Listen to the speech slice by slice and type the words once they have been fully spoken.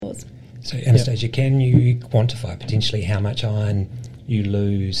So, Anastasia, can you quantify potentially how much iron you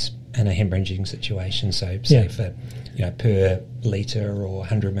lose in a hemorrhaging situation? So, say for, per litre or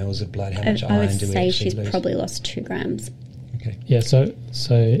 100 mils of blood, how much iron do we actually lose? I would say she's probably lost 2 grams. Okay. Yeah, so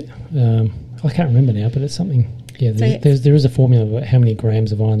I can't remember now, but it's something. Yeah, there is a formula about how many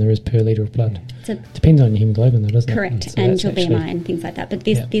grams of iron there is per litre of blood. Depends on your hemoglobin, though, doesn't it? Correct, So and your BMI and things like that. But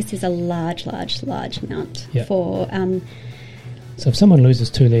this is a large amount for. So if someone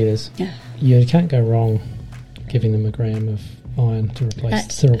loses 2 litres, you can't go wrong giving them a gram of iron to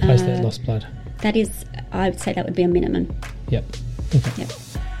replace that lost blood. That is, I would say that would be a minimum. Yep. Okay. Yep.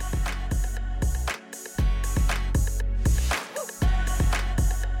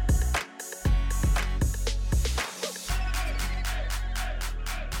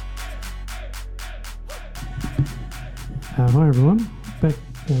 Hi everyone,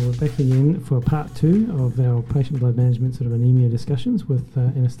 we're back again for part 2 of our patient blood management sort of anaemia discussions with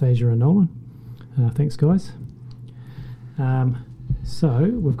Anastazia and Nolan. Thanks guys. So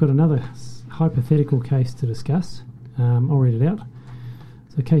we've got another hypothetical case to discuss. I'll read it out.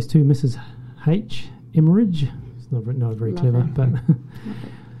 So case 2, Mrs. H. Emmeridge. It's not very clever, but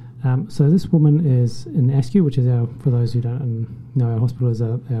so this woman is in ASCU, which is for those who don't know, our hospital is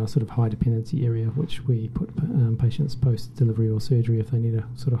our sort of high dependency area, which we put patients post delivery or surgery if they need a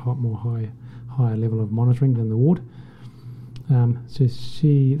sort of higher level of monitoring than the ward. So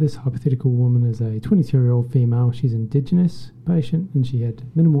this hypothetical woman is a 22-year-old female. She's an Indigenous patient, and she had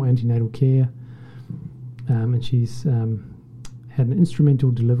minimal antenatal care, and she's had an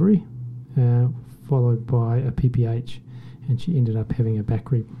instrumental delivery followed by a PPH. And she ended up having a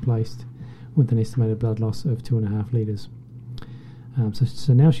back replaced with an estimated blood loss of 2.5 litres.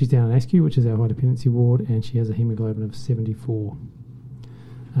 So now she's down in ASCU, which is our high dependency ward, and she has a hemoglobin of 74.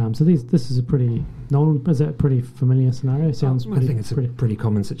 So this is a pretty familiar scenario? I think it's a pretty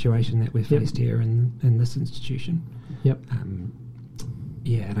common situation that we've faced here in this institution. Yep. And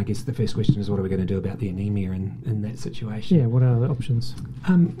I guess the first question is, what are we going to do about the anaemia in that situation? Yeah, what are the options?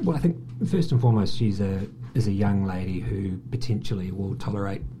 Well, I think first and foremost, she's a young lady who potentially will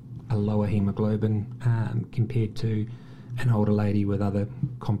tolerate a lower hemoglobin compared to an older lady with other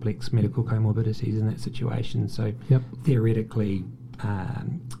complex medical comorbidities in that situation. So theoretically,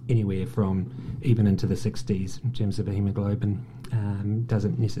 anywhere from even into the 60s in terms of a hemoglobin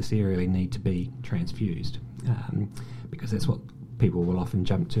doesn't necessarily need to be transfused because that's what people will often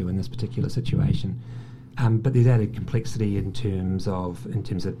jump to in this particular situation. But there's added complexity in terms of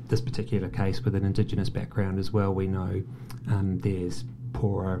this particular case with an Indigenous background as well. We know there's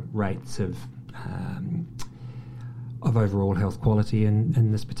poorer rates of overall health quality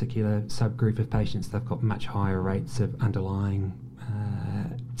in this particular subgroup of patients. They've got much higher rates of underlying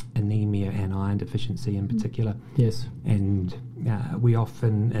anemia and iron deficiency in particular. Yes. And we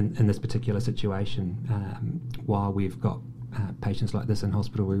often, in this particular situation, while we've got patients like this in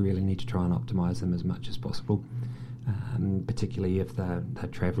hospital, we really need to try and optimise them as much as possible, particularly if they're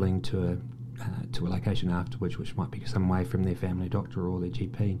travelling to a location afterwards, which might be some way from their family doctor or their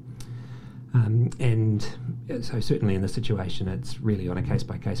GP. And so certainly in this situation, it's really on a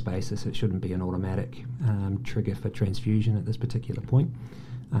case-by-case basis. It shouldn't be an automatic trigger for transfusion at this particular point.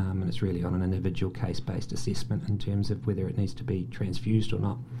 And it's really on an individual case-based assessment in terms of whether it needs to be transfused or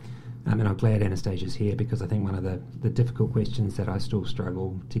not. And I'm glad Anastasia's here, because I think one of the difficult questions that I still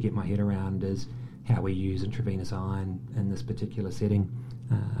struggle to get my head around is how we use intravenous iron in this particular setting.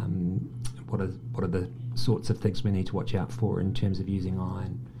 What are the sorts of things we need to watch out for in terms of using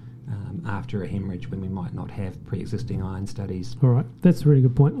iron after a hemorrhage when we might not have pre-existing iron studies? All right, that's a really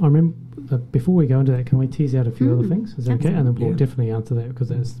good point. I remember, before we go into that, can we tease out a few other things? Is that okay? And then we'll definitely answer that, because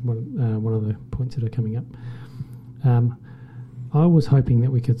that's one of the points that are coming up. I was hoping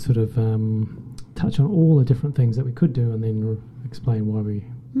that we could sort of touch on all the different things that we could do, and then explain why we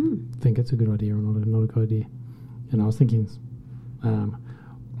think it's a good idea or not a good idea. And I was thinking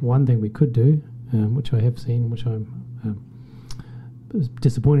one thing we could do, which I have seen, which I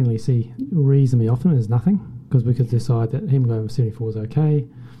disappointingly see reasonably often, is nothing, because we could decide that hemoglobin 74 is okay,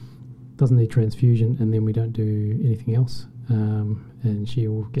 doesn't need transfusion, and then we don't do anything else. And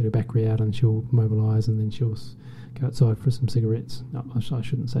she'll get her back out and she'll mobilise, and then she'll go outside for some cigarettes. No, I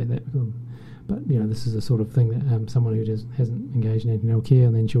shouldn't say that, but this is the sort of thing that someone who just hasn't engaged in antenatal care,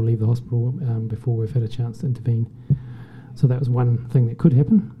 and then she'll leave the hospital before we've had a chance to intervene. So that was one thing that could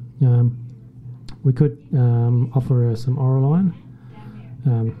happen. We could offer her some oral iron.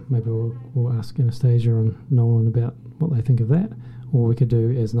 Maybe we'll ask Anastasia and Nolan about what they think of that. Or we could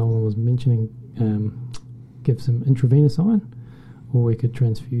do, as Nolan was mentioning, give some intravenous iron, or we could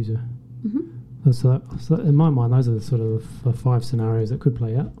transfuse her. So in my mind, those are the sort of 5 scenarios that could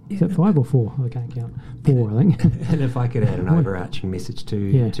play out. Is that 5 or 4? I can't count. 4, I think. And if I could add an overarching message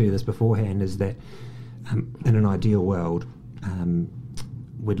to this beforehand, is that in an ideal world,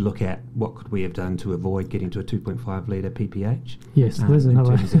 we'd look at what could we have done to avoid getting to a 2.5 litre ppH. Yes, there's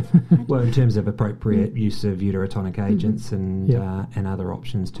another. In terms of appropriate use of uterotonic agents and other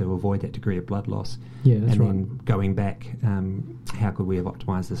options to avoid that degree of blood loss. Yeah, that's right. And then going back, how could we have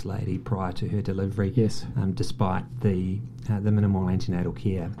optimised this lady prior to her delivery? Yes. Despite the minimal antenatal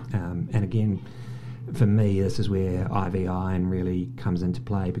care. And again, for me, this is where IV iron really comes into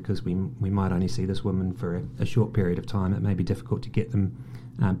play, because we might only see this woman for a short period of time. It may be difficult to get them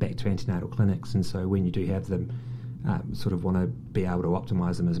back to antenatal clinics, and so when you do have them, sort of want to be able to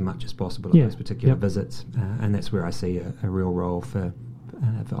optimise them as much as possible at those particular visits, and that's where I see a real role for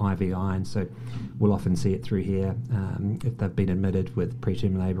IV iron. So we'll often see it through here if they've been admitted with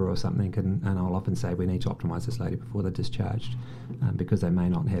preterm labour or something, and I'll often say we need to optimise this lady before they're discharged, because they may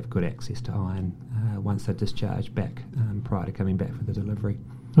not have good access to iron once they're discharged back prior to coming back for the delivery.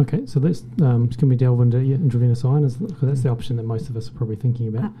 Okay, so let's can we delve into intravenous iron? Because that's the option that most of us are probably thinking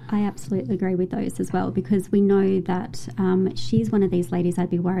about. I absolutely agree with those as well, because we know that she's one of these ladies. I'd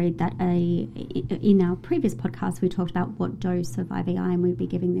be worried that in our previous podcast we talked about what dose of IV iron we'd be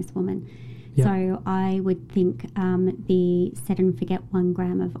giving this woman. Yep. So I would think the set and forget 1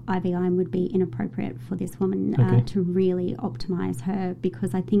 gram of IV iron would be inappropriate for this woman to really optimise her,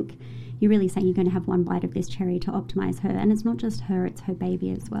 because I think you're really saying you're going to have one bite of this cherry to optimise her. And it's not just her, it's her baby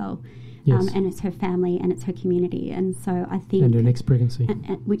as well. Yes. And it's her family and it's her community. And so I think... And her next pregnancy.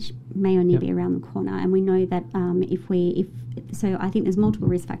 Which may only be around the corner. And we know that so I think there's multiple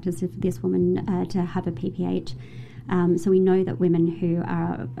risk factors for this woman to have a PPH. So we know that women who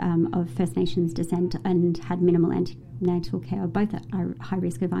are of First Nations descent and had minimal antenatal care are both at high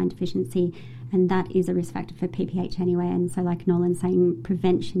risk of iron deficiency, and that is a risk factor for PPH anyway. And so, like Nolan's saying,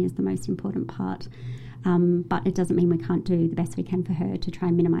 prevention is the most important part. But it doesn't mean we can't do the best we can for her to try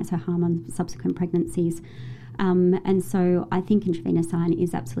and minimise her harm on subsequent pregnancies. And so I think intravenous iron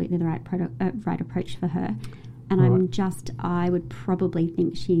is absolutely the right approach for her. And I would probably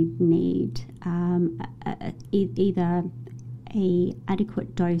think she'd need either a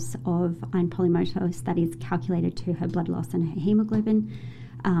adequate dose of iron polymotose that is calculated to her blood loss and her haemoglobin,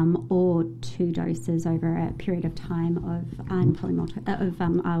 or 2 doses over a period of time of iron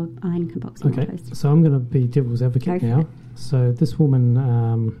carboxymaltose. Okay, so I'm going to be devil's advocate now. So this woman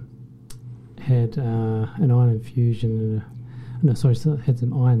had an iron infusion, had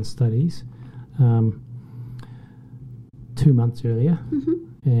some iron studies 2 months earlier,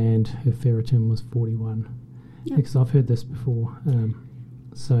 and her ferritin was 41. Yep. Because I've heard this before.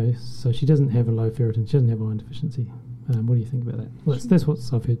 So she doesn't have a low ferritin. She doesn't have iron deficiency. What do you think about that? Well, that's what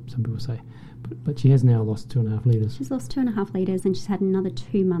I've heard some people say. But she has now lost 2.5 litres. She's lost 2.5 litres, and she's had another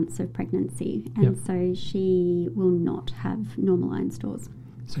 2 months of pregnancy, and so she will not have normal iron stores.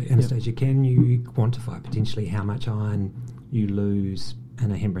 So, Anastasia, can you quantify potentially how much iron you lose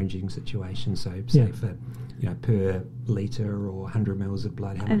in a hemorrhaging situation? So, say for per litre or 100 mils of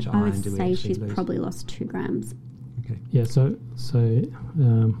blood, how much iron do we actually lose? I would say she's probably lost 2 grams. Okay. Yeah. So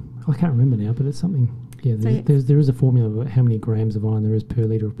I can't remember now, but it's something. Yeah, there is a formula about how many grams of iron there is per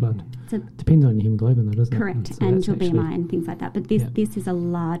litre of blood. Depends on your hemoglobin, though, doesn't it? Correct, and your BMI and things like that. But this is a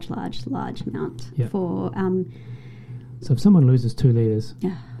large amount for... so if someone loses 2 litres,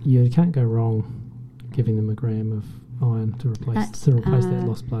 you can't go wrong giving them a gram of iron to replace that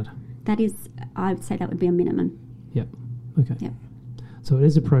lost blood. That is, I would say that would be a minimum. Yep. Okay. Yep. So it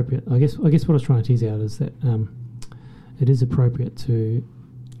is appropriate. I guess what I was trying to tease out is that it is appropriate to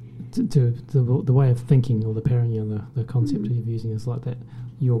the way of thinking, or the concept of using is like that.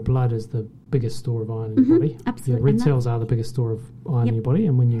 Your blood is the biggest store of iron in your body. Absolutely. Your red cells are the biggest store of iron in your body,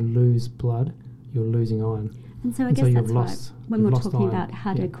 and when you lose blood, you're losing iron. And so I guess that's why when we're talking about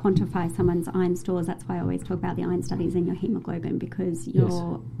how to quantify someone's iron stores, that's why I always talk about the iron studies in your haemoglobin, because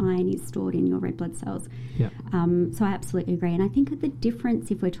your iron is stored in your red blood cells. Yep. So I absolutely agree. And I think the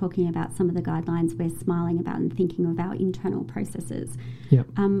difference, if we're talking about some of the guidelines we're smiling about and thinking of our internal processes,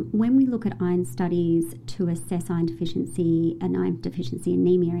 when we look at iron studies to assess iron deficiency and iron deficiency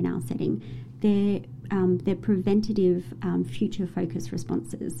anemia in our setting, they're preventative, future-focused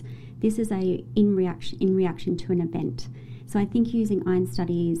responses. This is in reaction to an event. So I think using iron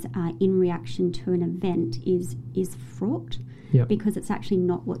studies in reaction to an event is fraught. because it's actually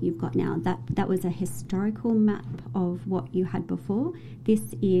not what you've got now. That was a historical map of what you had before.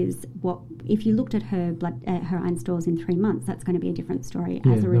 This is what, if you looked at her iron stores in 3 months, that's going to be a different story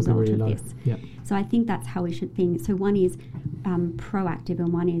as a result really of low. This. Yep. So I think that's how we should think. So one is proactive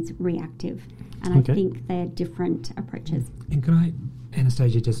and one is reactive. And I think they're different approaches. And can I,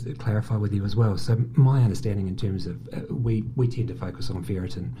 Anastasia, just clarify with you as well? So my understanding in terms of, we tend to focus on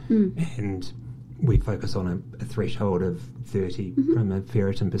ferritin, and we focus on a threshold of 30 from a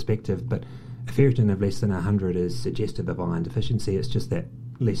ferritin perspective, but a ferritin of less than 100 is suggestive of iron deficiency. It's just that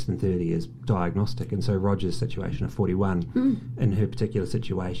less than 30 is diagnostic, and so Roger's situation of 41 in her particular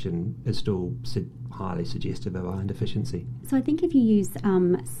situation is still highly suggestive of iron deficiency. So I think if you use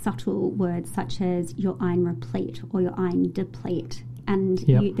subtle words such as your iron replete or your iron deplete, and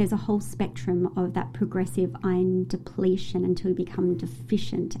there's a whole spectrum of that progressive iron depletion until you become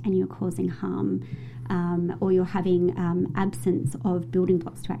deficient and you're causing harm, or you're having absence of building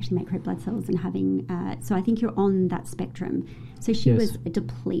blocks to actually make red blood cells and having. So I think you're on that spectrum. So she was a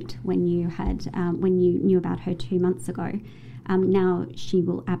deplete when you had when you knew about her 2 months ago. Now she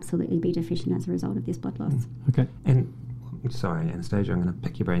will absolutely be deficient as a result of this blood loss. Okay. And sorry, Anastasia, I'm going to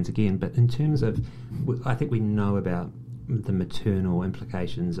pick your brains again, but in terms of, I think we know about the maternal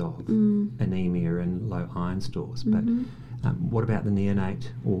implications of anemia and low iron stores, but what about the neonate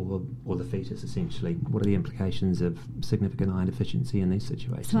or the fetus, essentially? What are the implications of significant iron deficiency in these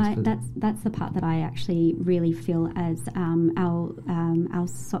situations? So that's the part that I actually really feel as our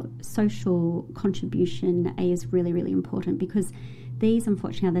social contribution is really, really important, because these,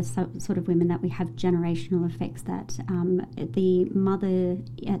 unfortunately, are the sort of women that we have generational effects that the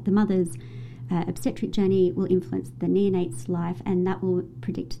mother's obstetric journey will influence the neonate's life, and that will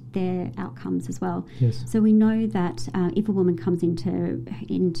predict their outcomes as well. Yes. So we know that if a woman comes into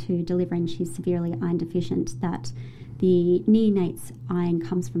delivery and she's severely iron deficient, that the neonate's iron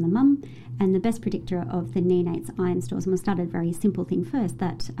comes from the mum, and the best predictor of the neonate's iron stores, and we'll start at a very simple thing first,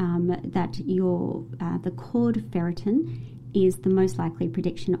 that the cord ferritin is the most likely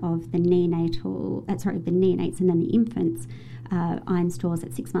prediction of the neonates and then the infants' iron stores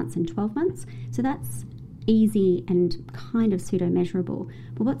at 6 months and 12 months. So that's easy and kind of pseudo-measurable.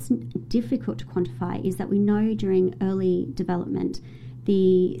 But what's difficult to quantify is that we know during early development,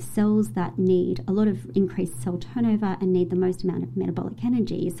 the cells that need a lot of increased cell turnover and need the most amount of metabolic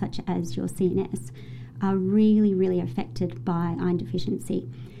energy, such as your CNS, are really, really affected by iron deficiency.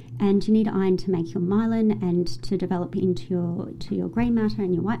 And you need iron to make your myelin and to develop into your grey matter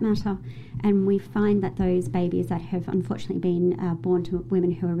and your white matter. And we find that those babies that have unfortunately been born to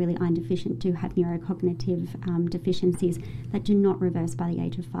women who are really iron deficient do have neurocognitive deficiencies that do not reverse by the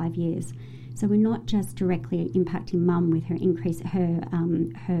age of 5 years. So we're not just directly impacting mum with her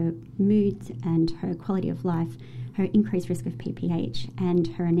moods and her quality of life, her increased risk of PPH and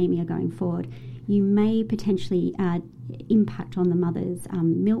her anemia going forward. You may potentially impact on the mother's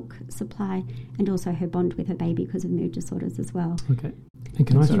milk supply and also her bond with her baby because of mood disorders as well. Okay. And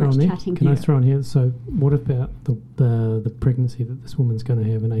can I throw in here? So what about the pregnancy that this woman's going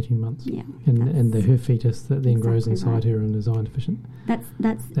to have in 18 months? Yeah. And her fetus that then grows inside her and is iron deficient?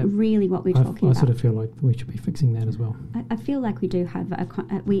 That's really what we're talking about. I sort of feel like we should be fixing that as well. I feel like we do have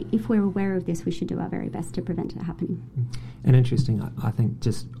if we're aware of this, we should do our very best to prevent it happening. And interesting, I think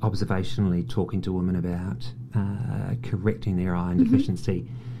just observationally talking to women about correcting their iron deficiency,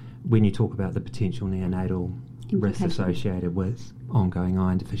 when you talk about the potential neonatal risk associated with ongoing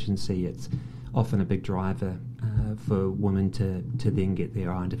iron deficiency, it's often a big driver for women to then get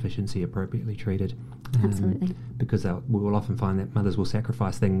their iron deficiency appropriately treated. Absolutely. Because we will often find that mothers will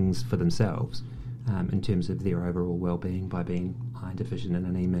sacrifice things for themselves in terms of their overall well-being by being iron deficient and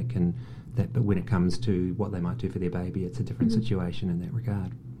anemic, but when it comes to what they might do for their baby, it's a different situation in that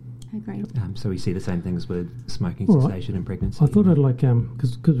regard. I agree. So we see the same things with smoking cessation and pregnancy. I thought I'd like,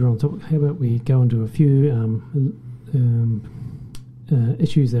 because we're on topic, how about we go into a few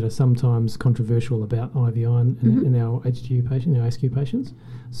issues that are sometimes controversial about IV iron in our HGU patient, our ASQ patients.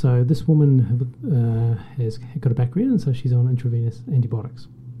 So this woman has got a back rent, and so she's on intravenous antibiotics.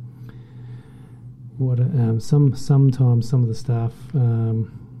 Sometimes some of the staff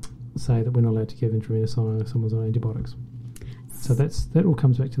say that we're not allowed to give intravenous iron if someone's on antibiotics. So that all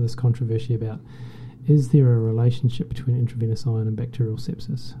comes back to this controversy about, is there a relationship between intravenous iron and bacterial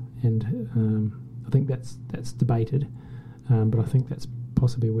sepsis? And I think that's debated, but I think that's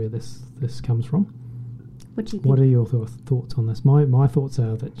possibly where this comes from. What do you think? What are your thoughts on this? My thoughts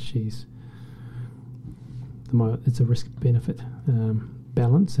are that it's a risk-benefit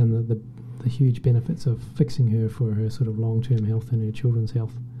balance, and the huge benefits of fixing her for her sort of long-term health and her children's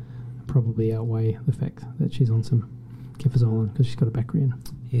health probably outweigh the fact that she's on some kefazolin because she's got a back rein.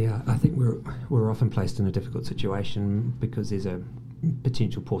 Yeah, I think we're often placed in a difficult situation because there's a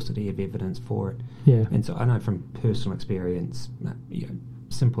potential paucity of evidence for it. Yeah. And so I know from personal experience,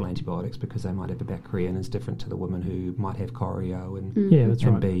 simple antibiotics, because they might have a back rein, is different to the woman who might have choreo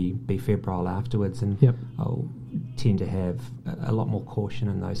and be febrile afterwards. And I'll tend to have a lot more caution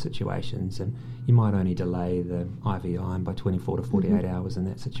in those situations. And you might only delay the IV iron by 24 to 48 hours in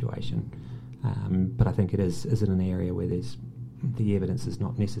that situation. But I think it is in an area where the evidence is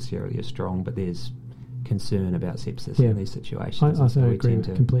not necessarily as strong, but there's concern about sepsis in these situations. I agree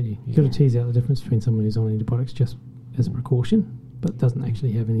completely. You've got to tease out the difference between someone who's on antibiotics just as a precaution but doesn't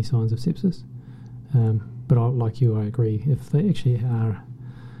actually have any signs of sepsis. But like you, I agree. If they actually are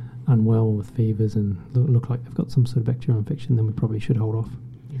unwell with fevers and look like they've got some sort of bacterial infection, then we probably should hold off.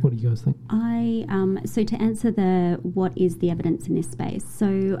 What do you guys think? So to answer what is the evidence in this space?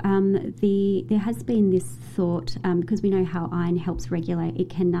 So there has been this thought, because we know how iron helps regulate. It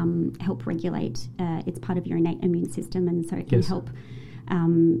can help regulate. It's part of your innate immune system, and so it can help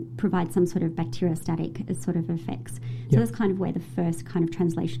provide some sort of bacteriostatic sort of effects. So that's kind of where the first kind of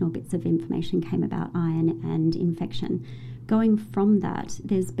translational bits of information came about iron and infection. Going from that,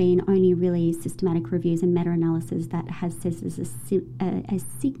 there's been only really systematic reviews and meta-analysis that says there's a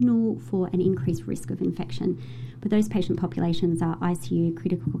signal for an increased risk of infection. But those patient populations are ICU,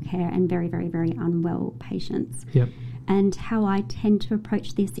 critical care, and very, very, very unwell patients. And how I tend to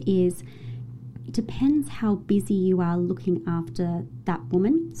approach this is, it depends how busy you are looking after that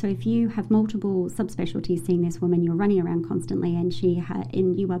woman. So if you have multiple subspecialties seeing this woman, you're running around constantly, and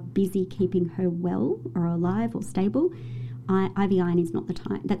you are busy keeping her well or alive or stable, IV iron is not the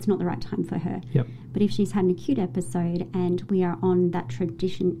time. That's not the right time for her. But if she's had an acute episode and we are on that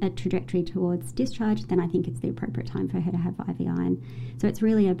trajectory towards discharge, then I think it's the appropriate time for her to have IV iron. So it's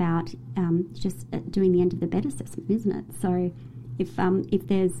really about just doing the end of the bed assessment, isn't it? So if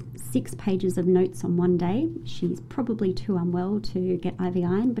there's 6 pages of notes on one day, she's probably too unwell to get IV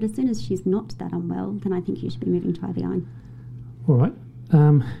iron. But as soon as she's not that unwell, then I think you should be moving to IV iron. All right.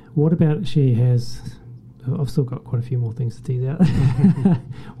 What about she has... I've still got quite a few more things to tease out.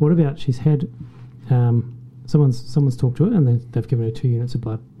 What about she's had someone's talked to her and they've given her 2 units of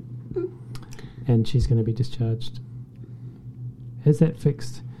blood and she's going to be discharged. Has that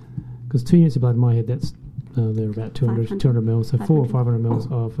fixed? Because 2 units of blood in my head, that's they're about 200 mils, so 400 or 500 mils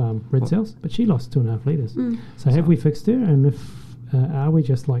of red cells. But she lost 2.5 litres. So have we fixed her? And if are we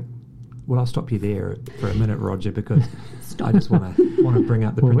just like... Well, I'll stop you there for a minute, Roger, because I just want to bring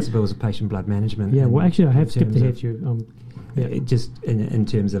up the principles of patient blood management. Yeah, well, actually, I have skipped ahead to you. Just in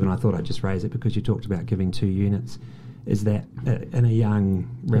terms of, and I thought I'd just raise it because you talked about giving 2 units, is that in a young,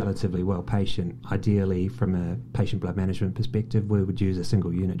 relatively well patient, ideally from a patient blood management perspective, we would use a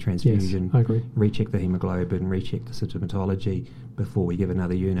single unit transfusion. Yes, I agree. Recheck the hemoglobin, recheck the symptomatology before we give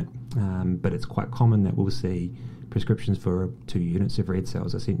another unit. But it's quite common that we'll see prescriptions for 2 units of red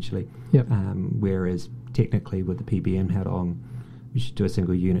cells, essentially. Whereas technically with the PBM hat on, we should do a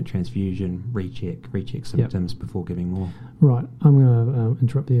single unit transfusion, recheck symptoms before giving more. Right, I'm going to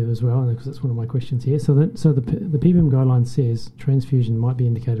interrupt you as well because that's one of my questions here. So the PBM guideline says transfusion might be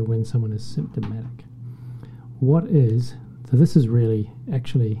indicated when someone is symptomatic. So this is really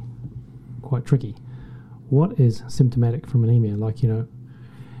actually quite tricky. What is symptomatic from anemia? Like,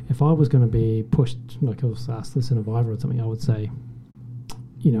 if I was going to be pushed, like I was asked this in a Viva or something, I would say,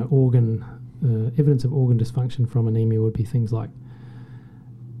 evidence of organ dysfunction from anemia would be things like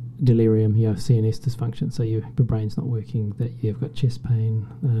delirium, CNS dysfunction, so your brain's not working, that you've got chest pain,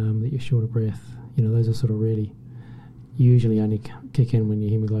 that you're short of breath. Those are sort of really usually only kick in when your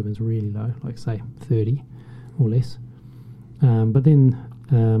hemoglobin's really low, like say 30 or less. But then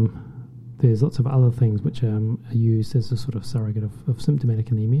there's lots of other things which are used as a sort of surrogate of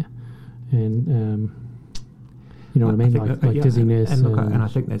symptomatic anemia, and what I mean, like dizziness. And I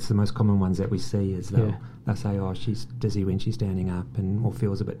think that's the most common ones that we see is they'll say, "Oh, she's dizzy when she's standing up, or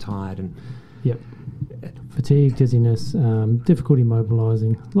feels a bit tired." And fatigue, dizziness, difficulty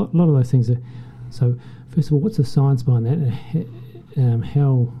mobilising. A lot of those things. So, first of all, what's the science behind that?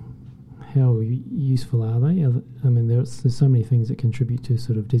 How useful are they? I mean, there's so many things that contribute to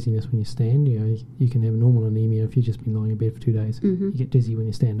sort of dizziness when you stand. You can have normal anemia if you've just been lying in bed for 2 days. You get dizzy when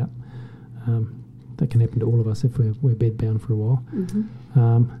you stand up. That can happen to all of us if we're bedbound for a while.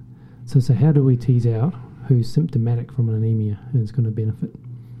 So how do we tease out who's symptomatic from an anemia and is going to benefit?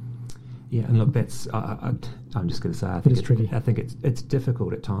 Yeah, and look, that's I'm just going to say I think it's tricky. I think it's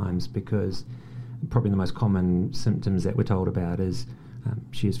difficult at times because probably the most common symptoms that we're told about is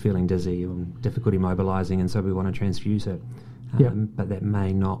she is feeling dizzy or difficulty mobilising, and so we want to transfuse her. But that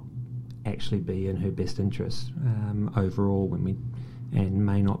may not actually be in her best interest overall and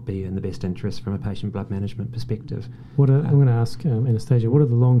may not be in the best interest from a patient blood management perspective. I'm going to ask Anastasia, what are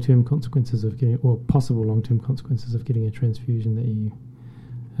the long-term consequences of getting, or possible long-term consequences of getting a transfusion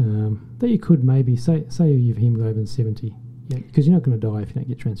that you could maybe, say you've hemoglobin 70, because you're not going to die if you don't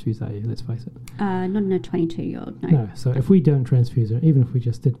get transfused, are you? Let's face it. Not in a 22-year-old, no. No, so if we don't transfuse her, even if we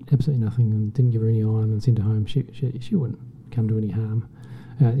just did absolutely nothing and didn't give her any iron and send her home, she wouldn't come to any harm,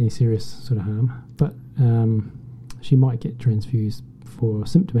 any serious sort of harm. But she might get transfused for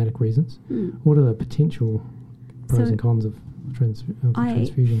symptomatic reasons. What are the potential pros and cons of transfusion?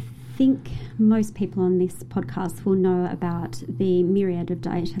 I think most people on this podcast will know about the myriad of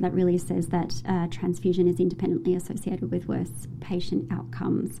data that really says that transfusion is independently associated with worse patient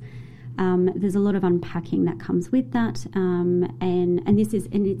outcomes. There's a lot of unpacking that comes with that, and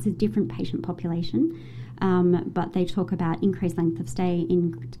it's a different patient population. But they talk about increased length of stay,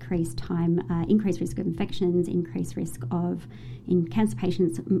 increased time, increased risk of infections, increased risk of, in cancer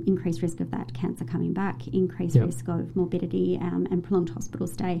patients, increased risk of that cancer coming back, increased risk of morbidity and prolonged hospital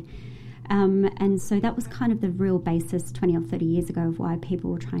stay. And so that was kind of the real basis 20 or 30 years ago of why people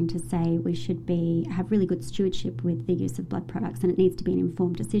were trying to say we should have really good stewardship with the use of blood products, and it needs to be an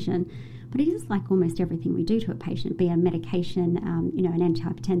informed decision. But it is like almost everything we do to a patient, be a medication, an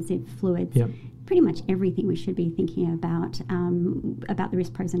antihypertensive, fluids, pretty much everything we should be thinking about the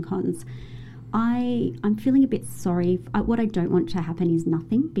risk, pros and cons. I'm feeling a bit sorry. What I don't want to happen is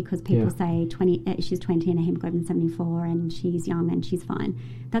nothing, because people say she's 20 and a hemoglobin 74 and she's young and she's fine.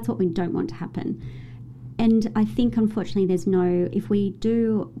 That's what we don't want to happen. And I think, unfortunately,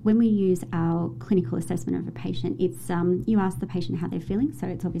 when we use our clinical assessment of a patient, it's you ask the patient how they're feeling, so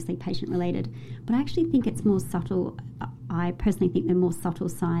it's obviously patient-related. But I actually think it's more subtle. I personally think they're more subtle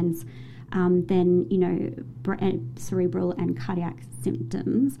signs than, cerebral and cardiac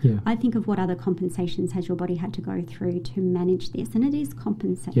symptoms. I think of what other compensations has your body had to go through to manage this, and it is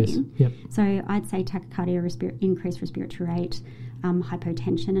compensating. So I'd say tachycardia, increased respiratory rate,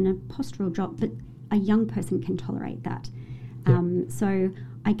 hypotension, and a postural drop, but a young person can tolerate that. So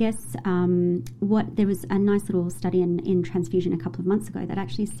I guess there was a nice little study in transfusion a couple of months ago that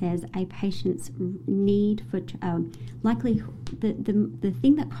actually says a patient's need for likely the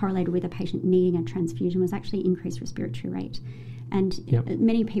thing that correlated with a patient needing a transfusion was actually increased respiratory rate. And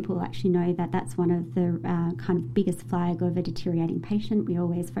many people actually know that that's one of the kind of biggest flag of a deteriorating patient. We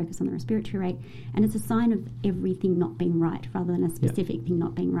always focus on the respiratory rate, and it's a sign of everything not being right rather than a specific thing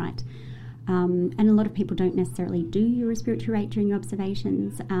not being right. And a lot of people don't necessarily do your respiratory rate during your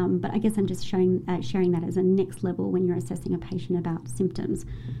observations, but I guess I'm just sharing that as a next level when you're assessing a patient about symptoms.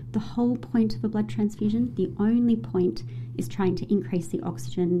 The whole point of a blood transfusion, the only point, is trying to increase the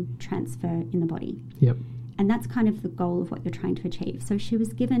oxygen transfer in the body. And that's kind of the goal of what you're trying to achieve. So she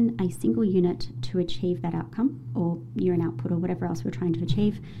was given a single unit to achieve that outcome, or urine output, or whatever else we're trying to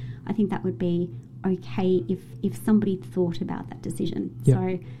achieve. I think that would be okay if somebody thought about that decision.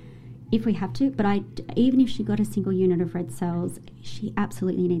 So if we have to, but even if she got a single unit of red cells, she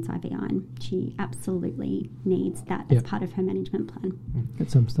absolutely needs IV iron. She absolutely needs that as part of her management plan. At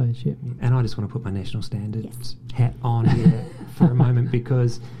some stage, And I just want to put my national standards hat on here for a moment,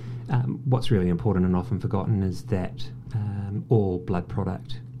 because what's really important and often forgotten is that all blood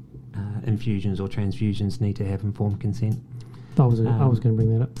product infusions or transfusions need to have informed consent. I was going to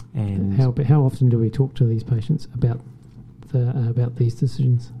bring that up. And how often do we talk to these patients about these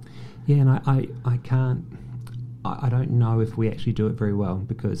decisions? And I don't know if we actually do it very well,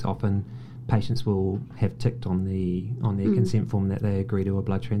 because often patients will have ticked on their consent form that they agree to a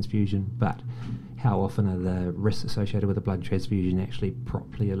blood transfusion, but how often are the risks associated with a blood transfusion actually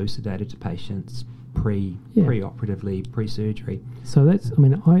properly elucidated to patients pre-operatively, pre-surgery? So that's,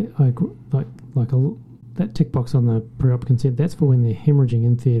 I agree, that tick box on the pre-op consent, that's for when they're hemorrhaging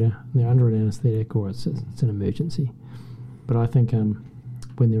in theatre and they're under an anaesthetic or it's an emergency. But I think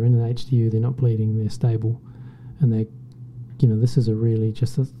when they're in an HDU, they're not bleeding, they're stable, and this is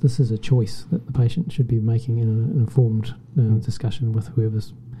a choice that the patient should be making in an informed discussion with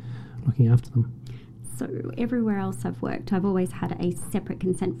whoever's looking after them. So everywhere else I've worked, I've always had a separate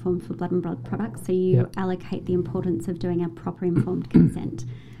consent form for blood and blood products. So you allocate the importance of doing a proper informed consent.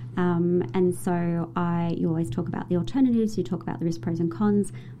 And so you always talk about the alternatives, you talk about the risk, pros and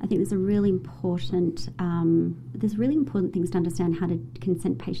cons. I think there's really important things to understand how to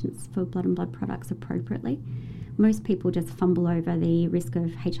consent patients for blood and blood products appropriately. Most people just fumble over the risk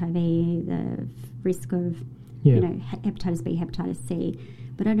of HIV, the risk of hepatitis B, hepatitis C,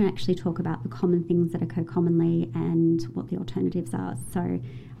 but I don't actually talk about the common things that occur commonly and what the alternatives are. So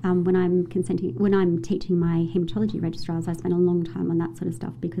when I'm teaching my haematology registrars, I spend a long time on that sort of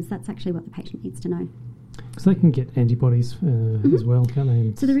stuff because that's actually what the patient needs to know. Because they can get antibodies as well, can't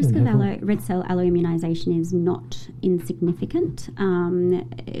they? So the risk of red cell alloimmunisation is not insignificant. And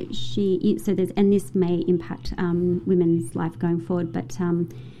this may impact women's life going forward, but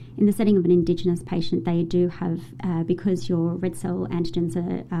in the setting of an Indigenous patient, they do have, because your red cell antigens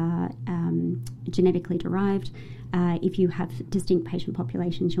are genetically derived, if you have distinct patient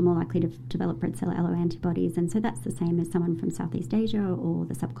populations, you're more likely to develop red cell alloantibodies. And so that's the same as someone from Southeast Asia or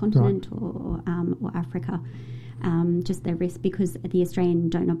the subcontinent or Africa. Just their risk, because the Australian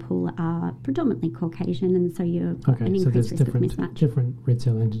donor pool are predominantly Caucasian, and so you're an increased risk of mismatch. Different red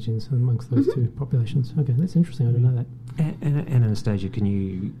cell antigens amongst those two populations. Okay, that's interesting. I didn't know that. And Anastasia, can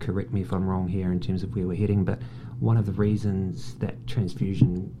you correct me if I'm wrong here in terms of where we're heading? But one of the reasons that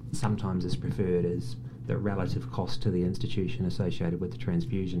transfusion sometimes is preferred is the relative cost to the institution associated with the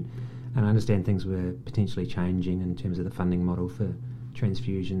transfusion. And I understand things were potentially changing in terms of the funding model for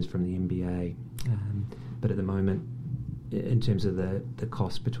transfusions from the MBA. But at the moment, in terms of the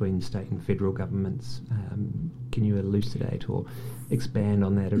cost between state and federal governments, can you elucidate or expand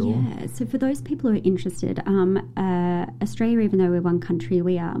on that at all? Yeah, so for those people who are interested, Australia, even though we're one country,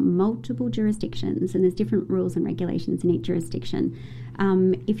 we are multiple jurisdictions, and there's different rules and regulations in each jurisdiction.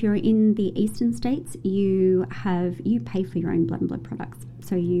 If you're in the eastern states, you pay for your own blood and blood products.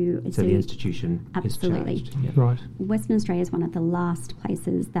 So the institution absolutely is charged. Yep. Right. Western Australia is one of the last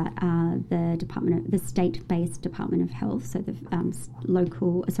places that the state-based Department of Health, so the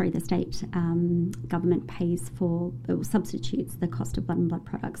the state government pays for or substitutes the cost of blood and blood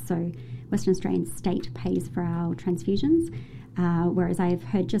products. So Western Australian state pays for our transfusions. Whereas I've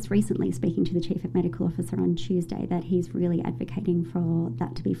heard just recently, speaking to the Chief Medical Officer on Tuesday, that he's really advocating for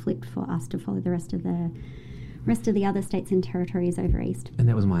that to be flipped, for us to follow the rest of the other states and territories over east. And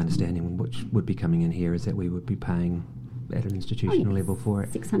that was my understanding, which would be coming in here, is that we would be paying at an institutional level for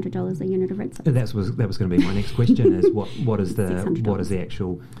it. $600 a unit of red cells. That was going to be my next question: is what is the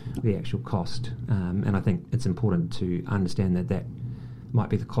actual cost? And I think it's important to understand that might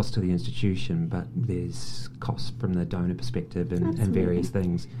be the cost to the institution, but there's costs from the donor perspective and various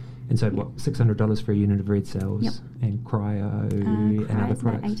things. And so, what, $600 for a unit of red cells and cryo and other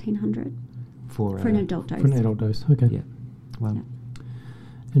products? $1,800 for an adult dose. For an adult dose, okay. Yeah. Well,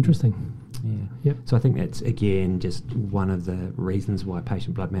 interesting. Yeah. Yep. So I think that's again just one of the reasons why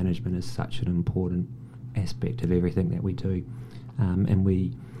patient blood management is such an important aspect of everything that we do, and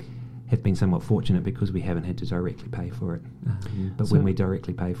we have been somewhat fortunate because we haven't had to directly pay for it. But when we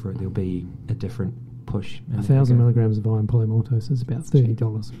directly pay for it, there'll be a different push. 1,000 milligrams of iron polymaltose is about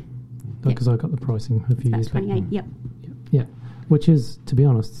 $30. Because I got the pricing a few years back. 28. Yep. Yeah, which is, to be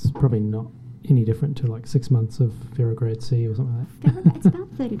honest, probably not any different to like 6 months of Ferrograd C or something like that. It's about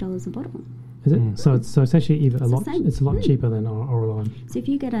 $30 a bottle. Is it? So it's actually a lot cheaper than oral iron. So if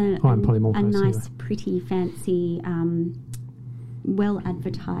you get a nice, pretty, fancy, well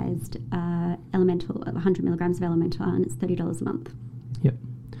advertised elemental, 100 milligrams of elemental iron, it's $30 a month. Yep.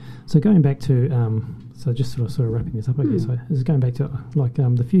 So going back to so just sort of wrapping this up, I guess. So this is going back to like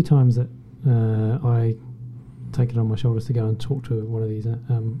the few times that I take it on my shoulders to go and talk to one of these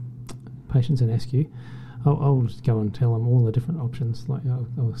patients and ask you, I'll just go and tell them all the different options. Like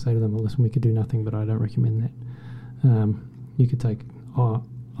I'll say to them, well, listen, we could do nothing, but I don't recommend that. You could take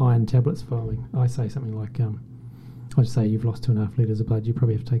iron tablets for, I say something like, I'd say you've lost 2.5 litres of blood, you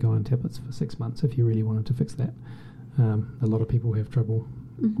probably have to take iron tablets for 6 months if you really wanted to fix that. A lot of people have trouble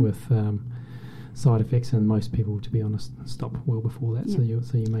with side effects, and most people, to be honest, stop well before that. Yeah.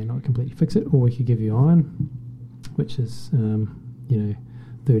 So you may not completely fix it. Or we could give you iron, which is $30,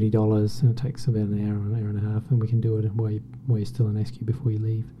 and it takes about an hour and a half, and we can do it while you're still in ASCU before you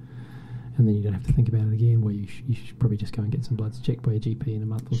leave, and then you don't have to think about it again. Well, you should probably just go and get some bloods checked by your GP in a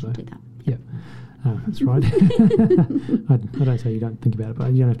month or so. Do that. Yep. That's right. I don't say you don't think about it,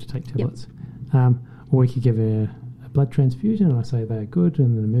 but you don't have to take tablets. Or we could give a blood transfusion, and I say they're good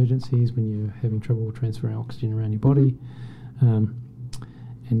in the emergencies when you're having trouble transferring oxygen around your body. And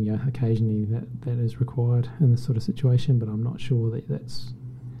occasionally that is required in this sort of situation, but I'm not sure that that's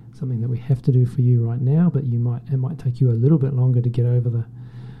something that we have to do for you right now. But it might take you a little bit longer to get over the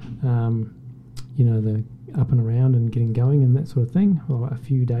the up and around and getting going and that sort of thing, or a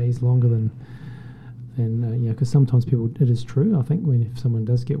few days longer than because sometimes people, it is true, I think, if someone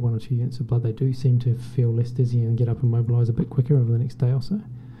does get 1 or 2 units of blood, they do seem to feel less dizzy and get up and mobilise a bit quicker over the next day or so.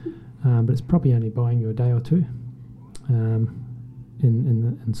 But it's probably only buying you a day or two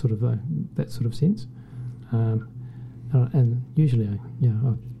in sort of that sort of sense. And usually,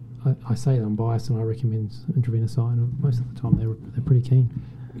 I say that I'm biased and I recommend intravenous iron, and most of the time they're pretty keen.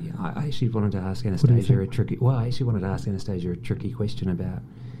 Yeah, I actually wanted to ask Anastasia a tricky question about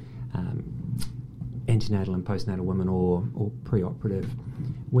antenatal and postnatal women or preoperative.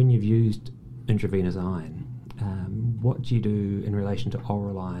 When you've used intravenous iron, what do you do in relation to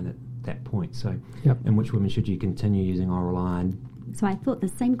oral iron at that point? So, in which women should you continue using oral iron? So I thought the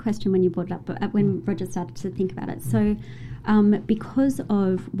same question when you brought it up, but when Roger started to think about it. So because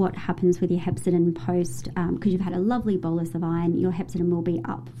of what happens with your hepcidin post, because you've had a lovely bolus of iron, your hepcidin will be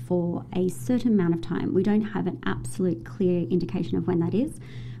up for a certain amount of time. We don't have an absolute clear indication of when that is,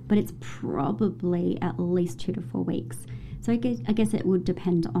 but it's probably at least 2 to 4 weeks. So I guess it would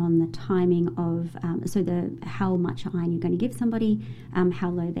depend on the timing of, how much iron you're going to give somebody, how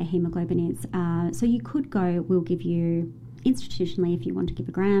low their hemoglobin is. So you could go, we'll give you institutionally if you want to give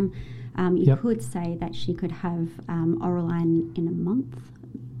a gram. You could say that she could have oral iron in a month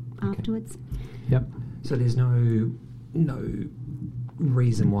afterwards. Yep. So there's no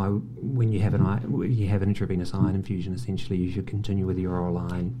reason why when you have an intravenous iron infusion, essentially you should continue with your oral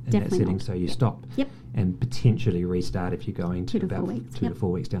iron in that setting. So you stop and potentially restart if you're going to about 2 to 4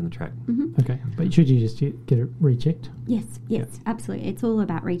 weeks down the track. Mm-hmm. Okay, but should you just get it rechecked? Yes, absolutely. It's all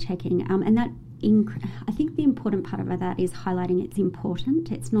about rechecking, and that. I think the important part of that is highlighting it's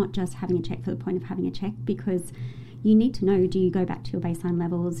important. It's not just having a check for the point of having a check, because you need to know, do you go back to your baseline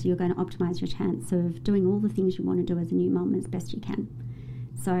levels? You're going to optimise your chance of doing all the things you want to do as a new mum as best you can.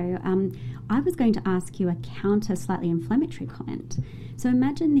 So I was going to ask you a counter slightly inflammatory comment. So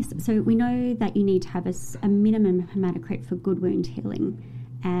imagine this. So we know that you need to have a minimum hematocrit for good wound healing.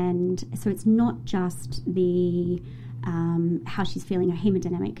 And so it's not just the how she's feeling, her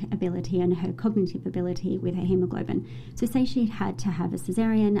hemodynamic ability and her cognitive ability with her hemoglobin. So say she had to have a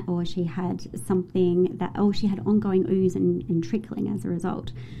cesarean, or she had she had ongoing ooze and trickling as a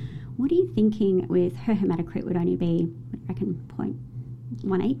result. What are you thinking with her hematocrit would only be, I reckon,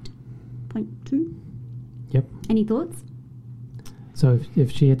 0.18, 0.2? Yep. Any thoughts? So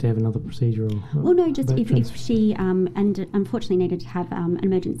if she had to have another procedure, well, no, just if she and unfortunately needed to have an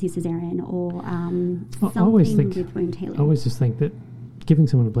emergency cesarean or something with wound healing. I always just think that giving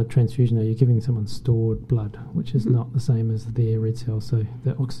someone a blood transfusion, you're giving someone stored blood, which is not the same as their red cells. So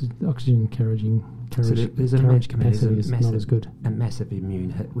the oxygen carrying there's capacity is not as good. A massive immune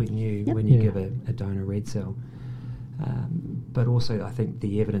hit when you give a donor red cell. But also, I think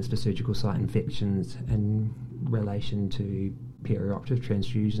the evidence for surgical site infections in relation to perioperative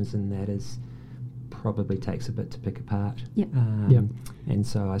transfusions and that is probably takes a bit to pick apart. And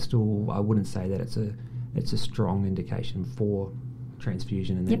so I wouldn't say that it's a strong indication for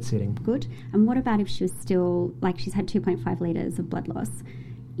transfusion in that setting. Good. And what about if she was still, like, she's had 2.5 litres of blood loss?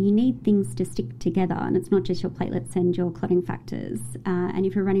 You need things to stick together, and it's not just your platelets and your clotting factors. And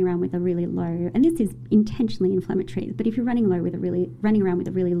if you're running around with a really low, and this is intentionally inflammatory, but if you're running around with a really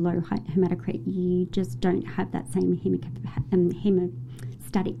low hematocrit, you just don't have that same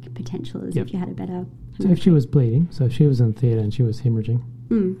hemostatic potential as if you had a better hematocrit. So if she was bleeding, so if she was in theatre and she was hemorrhaging,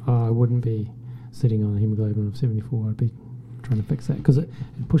 I wouldn't be sitting on a hemoglobin of 74. I'd be trying to fix that, because it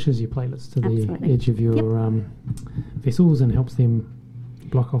pushes your platelets to the edge of your vessels and helps them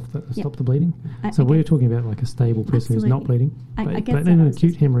block off stop the bleeding. So we're talking about like a stable person who's not bleeding, but in an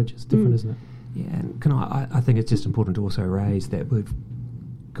acute hemorrhage it's different, isn't it? Yeah, and I think it's just important to also raise that we've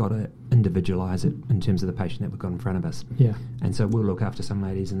got to individualise it in terms of the patient that we've got in front of us. Yeah. And so we'll look after some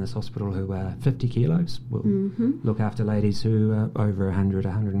ladies in this hospital who are 50 kilos. We'll look after ladies who are over 100,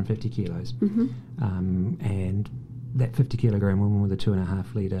 150 kilos. And that 50 kilogram woman with a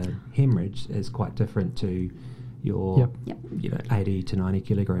 2.5 litre hemorrhage is quite different to your 80 to 90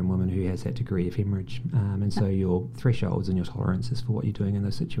 kilogram woman who has that degree of hemorrhage, and so your thresholds and your tolerances for what you're doing in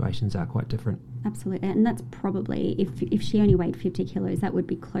those situations are quite different. Absolutely, and that's probably, if she only weighed 50 kilos, that would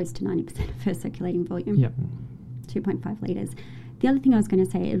be close to 90% of her circulating volume. 2.5 litres. The other thing I was going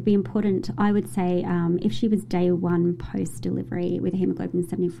to say, it would be important, I would say, if she was day 1 post-delivery with a hemoglobin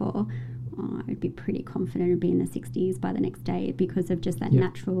 74, I'd be pretty confident it'd be in the 60s by the next day, because of just that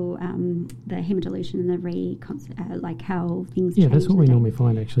natural, the hemodilution and the like how things change. Yeah, that's what we normally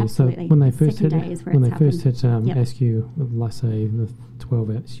find actually. Absolutely. So when they first hit ask you, let's say the 12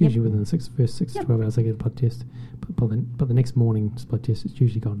 hours, it's usually within the first 6 to 12 hours they get a blood test, but the next morning's blood test it's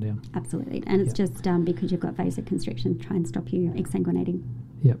usually gone down. Absolutely, and it's just because you've got vasoconstriction to try and stop you exsanguinating.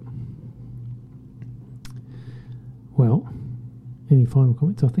 Yep. Well, any final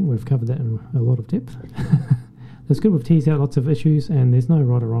comments? I think we've covered that in a lot of depth. It's good we've teased out lots of issues, and there's no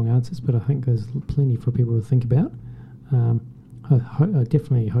right or wrong answers, but I think there's plenty for people to think about. I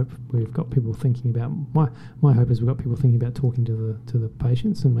definitely hope we've got people thinking about. My hope is we've got people thinking about talking to the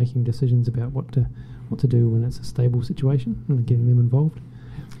patients and making decisions about what to do when it's a stable situation and getting them involved,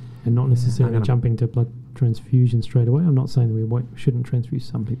 and not necessarily jumping to blood transfusion straight away. I'm not saying that we shouldn't transfuse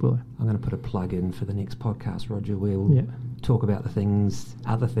some people, though. I'm going to put a plug in for the next podcast, Roger. We'll talk about other things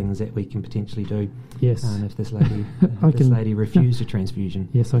that we can potentially do. Yes. If this lady refused a transfusion.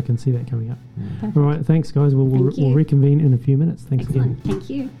 Yes, I can see that coming up. Yeah. All right, thanks, guys. We'll reconvene in a few minutes. Thanks again. Thank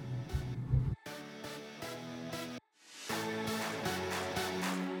you.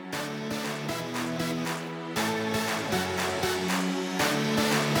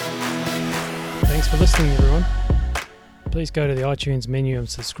 Thanks for listening, everyone. Please go to the iTunes menu and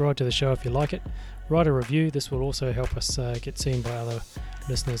subscribe to the show if you like it. Write a review. This will also help us get seen by other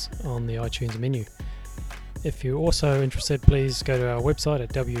listeners on the iTunes menu. If you're also interested, please go to our website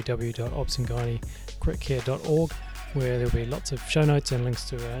at www.obsandgynaecritcare.org, where there will be lots of show notes and links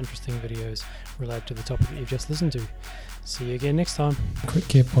to interesting videos related to the topic that you've just listened to. See you again next time. Crit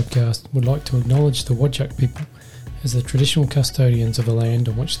Care Podcast would like to acknowledge the Wadjuk people as the traditional custodians of the land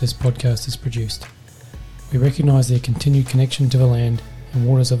on which this podcast is produced. We recognise their continued connection to the land and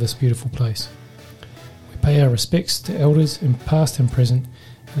waters of this beautiful place. We pay our respects to elders in past and present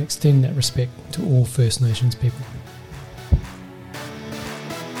and extend that respect to all First Nations people.